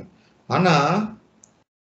குத்திடுறாங்க. ஆனா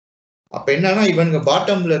அப்ப என்னன்னா இவனுங்க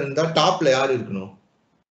பாட்டம்ல இருந்தா டாப்ல யாரு இருக்கணும்?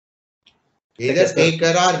 எதர்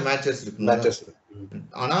டேக்கர் ஆர் மேட்சஸ் இருக்கணும்.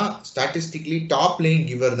 ஆனா ஸ்டாட்டிஸ்டிக்லி டாப்லயும்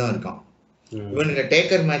கிவர் தான் இருக்கான். இவனுங்க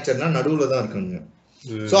டேக்கர் மேட்சர்னா நடுவுல தான் இருக்கானுங்க.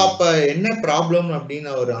 சோ அப்ப என்ன ப்ராப்ளம் அப்படின்னு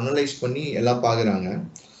அவர் அனலைஸ் பண்ணி எல்லாம் பாக்குறாங்க.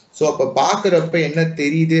 சோ அப்ப பாக்குறப்ப என்ன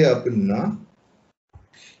தெரியுது அப்படின்னா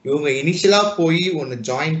இவங்க இனிஷியலா போய் ஒன்னு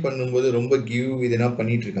ஜாயின் பண்ணும்போது ரொம்ப கிவ் இதெல்லாம்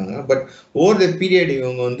பண்ணிட்டு இருக்காங்க. பட் ஓவர் த பீரியட்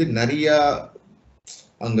இவங்க வந்து நிறைய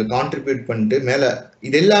அங்க கான்ட்ரிபியூட் பண்ணிட்டு மேல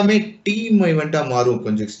இது எல்லாமே டீம் ஈவெண்டா மாறும்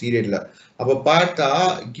கொஞ்சம் பீரியட்ல. அப்ப பார்த்தா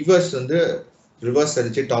கிவர்ஸ் வந்து ரிவர்ஸ்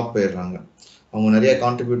அடிச்சு டாப் போயிடுறாங்க. அவங்க நிறைய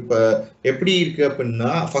கான்ட்ரிபியூட் எப்படி இருக்கு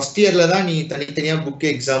அப்படின்னா ஃபர்ஸ்ட் இயர்ல தான் நீ தனித்தனியா புக்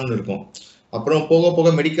எக்ஸாம்னு இருக்கும். அப்புறம் போக போக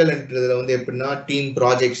மெடிக்கல்ன்றதுல வந்து எப்படின்னா டீம்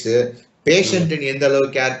ப்ராஜெக்ட்ஸ், பேஷண்ட் நீ எந்த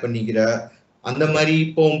அளவுக்கு கேர் பண்ணிக்கிற அந்த மாதிரி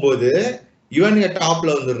போகும்போது இவனுங்க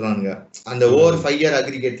டாப்ல வந்துடுறானுங்க. அந்த ஓவர் 5 இயர்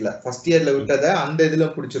அக்ரிகேட்ல ஃபர்ஸ்ட் இயர்ல விட்டதை அந்த இதுல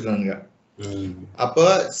பிடிச்சிடுறானுங்க. அப்ப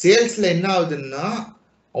சேல்ஸ்ல என்ன ஆகுதுன்னா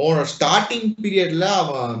அவனோட ஸ்டார்டிங் பீரியட்ல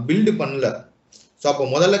அவன் பில்டு பண்ணல. ஸோ அப்போ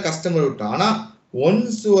முதல்ல கஸ்டமர் விட்டான். ஆனா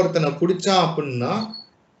ஒன்ஸ் ஒருத்தனை பிடிச்சான் அப்படின்னா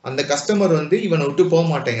அந்த கஸ்டமர் வந்து இவனை விட்டு போக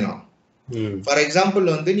மாட்டேங்கிறான். ஃபார் எக்ஸாம்பிள்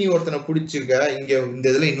வந்து நீ ஒருத்தனை பிடிச்சிருக்க, இங்க இந்த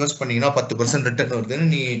இதுல இன்வெஸ்ட் பண்ணீங்கன்னா 10% ரிட்டர்ன் வருதுன்னு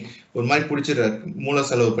நீ ஒரு மாதிரி பிடிச்சிடுற, மூல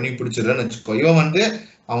செலவு பண்ணி பிடிச்சிடுறன்னு வச்சுக்கோ. இவன் வந்து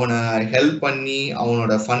அவனை ஹெல்ப் பண்ணி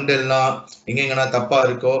அவனோட ஃபண்ட் எல்லாம் எங்கெங்கன்னா தப்பா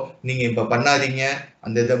இருக்கோ நீங்க இப்ப பண்ணாதீங்க,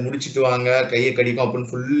 அந்த இதை முடிச்சுட்டு வாங்க, கையை கடிக்கும்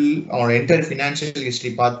அப்படின்னு ஃபுல் அவனோட என்டையர் ஃபினான்ஷியல்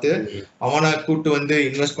ஹிஸ்டரி பார்த்து அவனை கூட்டு வந்து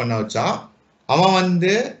இன்வெஸ்ட் பண்ண வச்சா அவன்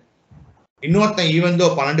வந்து இன்னொருத்தன் ஈவன்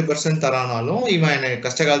 12% தரானாலும் இவன் எனக்கு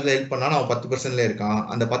கஷ்ட காலத்துல ஹெல்ப் பண்ணாலும் அவன் 10%ல இருக்கான்.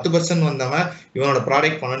 அந்த 10% வந்தவன் இவனோட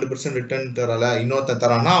ப்ராடக்ட் 12% ரிட்டர்ன் தரல, இன்னொருத்தன்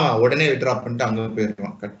தரானா அவன் உடனே விட்ரா பண்ணிட்டு அங்க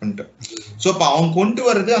போயிருக்கான் கட் பண்ணிட்டு. ஸோ இப்போ அவன் கொண்டு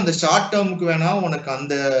வர்றது அந்த ஷார்ட் டேர்முக்கு வேணா உனக்கு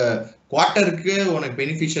அந்த குவார்ட்டருக்கு உனக்கு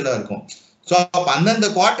பெனிஃபிஷியலா இருக்கும். ஸோ அப்போ அந்தந்த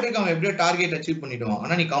குவார்ட்டருக்கு அவன் எப்படியோ டார்கெட் அச்சீவ் பண்ணிடுவான்.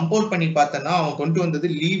 ஆனா நீ கம்பேர் பண்ணி பார்த்தனா அவன் கொண்டு வந்தது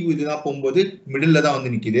லீவ் இதுதான் போகும்போது மிடில் தான்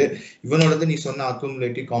வந்து நிக்குது. இவனோடது நீ சொன்ன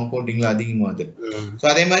அக்குமுலேட்டிவ் காம்பவுண்டிங்ல அதிகமாகுது. ஸோ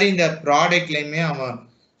அதே மாதிரி இந்த ப்ராடக்ட்லயுமே அவன்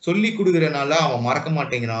சொல்லி கொடுக்குறதுனால அவன் மறக்க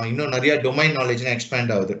மாட்டேங்கிறான். இன்னும் நிறைய டொமைன் நாலேஜ்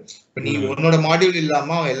எக்ஸ்பேண்ட் ஆகுது. இப்போ நீ உன்னோட மாடியூல்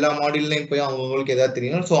இல்லாம அவன் எல்லா மாடியூல்லையும் போய் அவங்களுக்கு ஏதாவது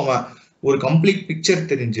தெரியும். ஸோ அவன் ஒரு கம்ப்ளீட் பிக்சர்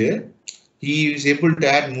தெரிஞ்சு he is able to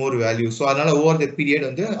add more value. So அதனால ஓவர் த பீரியட்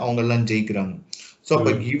வந்து அவங்க எல்லாம் ஜெயிக்கிறாங்க. ஸோ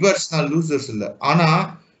அப்போ கிவர்ஸ்னா லூசர்ஸ் இல்லை. ஆனா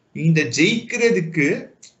இந்த ஜெயிக்கிறதுக்கு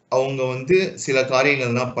அவங்க வந்து சில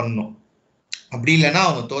காரியங்கள்லாம் பண்ணணும். அப்படி இல்லைன்னா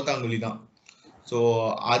அவங்க தோத்தாங்குழி தான். ஸோ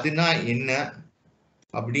அதுனா என்ன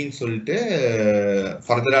அப்படின்னு சொல்லிட்டு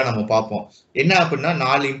ஃபர்தரா நம்ம பார்ப்போம். என்ன அப்படின்னா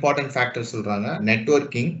 4 இம்பார்ட்டன்ட் ஃபேக்டர் சொல்றாங்க.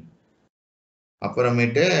 நெட்வொர்க்கிங்,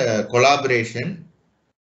 அப்புறமேட்டு கொலாபரேஷன்,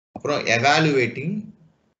 அப்புறம் எவாலுவேட்டிங்,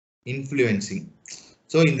 இன்ஃப்ளூயன்சிங்.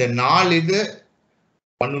 ஸோ இந்த 4 இது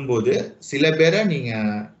பண்ணும்போது சில பேரை நீங்க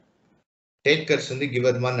டேக்கர்ஸ் வந்து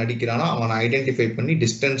கிவர் மாதிரி நடிக்கிறானா அவனை ஐடென்டிஃபை பண்ணி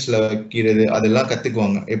டிஸ்டன்ஸ்ல வைக்கிறது அதெல்லாம்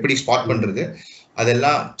கத்துக்குவாங்க. எப்படி ஸ்பாட் பண்றது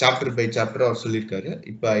அதெல்லாம் சாப்டர் பை சாப்டர் அவர் சொல்லியிருக்காரு.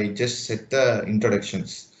 இப்போ I just set the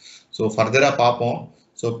introductions. So ஃபர்தரா பார்ப்போம்.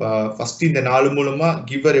 ஸோ இப்போ ஃபர்ஸ்ட் இந்த 4 மூலமா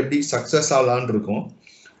கிவர் எப்படி சக்சஸ் ஆகலான்னு இருக்கும்.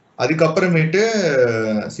 அதுக்கப்புறமேட்டு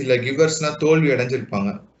சில கிவர்ஸ்னா தோல்வி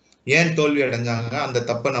அடைஞ்சிருப்பாங்க. ஏன் தோல்வி அடைஞ்சாங்க, அந்த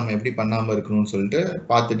தப்பை நம்ம எப்படி பண்ணாம இருக்கணும்னு சொல்லிட்டு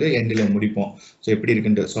பார்த்துட்டு எண்டில் முடிப்போம். ஸோ எப்படி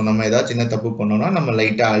இருக்குன்ட்டு. ஸோ நம்ம ஏதாவது சின்ன தப்பு பண்ணோம்னா நம்ம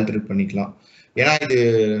லைட்டா ஆல்டர் பண்ணிக்கலாம். ஏன்னா இது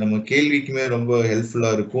நம்ம கேள்விக்குமே ரொம்ப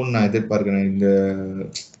ஹெல்ப்ஃபுல்லா இருக்கும்னு நான் எதிர்பார்க்கிறேன். இந்த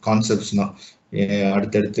கான்செப்ட்ஸ்னா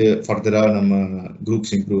அடுத்தடுத்து ஃபர்தரா நம்ம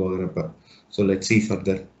groups improve ஆகுறப்ப. So let's see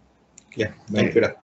further.